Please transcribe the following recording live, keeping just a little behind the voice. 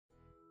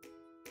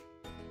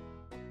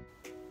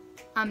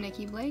I'm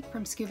Nikki Blake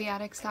from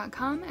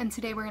ScoobyAddicts.com, and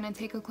today we're going to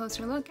take a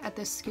closer look at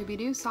this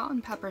Scooby-Doo salt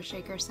and pepper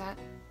shaker set.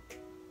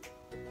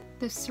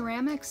 The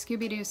ceramic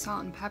Scooby-Doo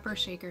salt and pepper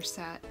shaker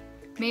set,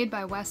 made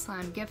by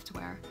Westland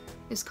Giftware,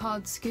 is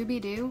called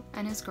Scooby-Doo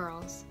and His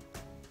Girls.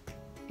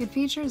 It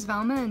features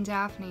Velma and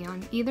Daphne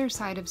on either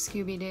side of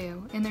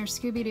Scooby-Doo in their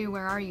Scooby-Doo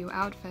Where Are You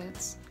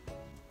outfits.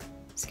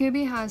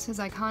 Scooby has his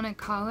iconic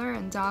collar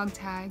and dog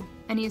tag,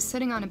 and he is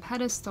sitting on a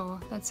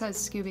pedestal that says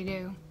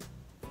Scooby-Doo.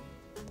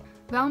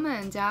 Velma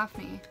and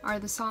Daphne are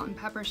the salt and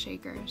pepper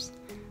shakers,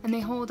 and they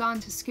hold on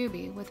to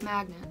Scooby with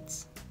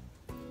magnets.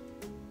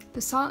 The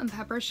salt and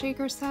pepper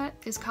shaker set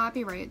is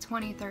copyright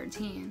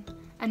 2013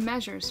 and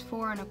measures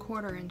 4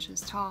 1/4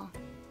 inches tall.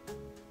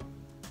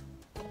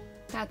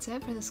 That's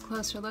it for this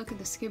closer look at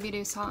the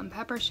Scooby-Doo salt and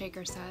pepper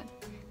shaker set.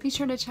 Be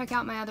sure to check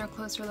out my other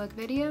closer look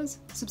videos,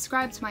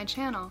 subscribe to my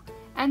channel,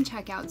 and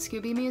check out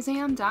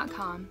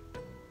ScoobyMuseum.com.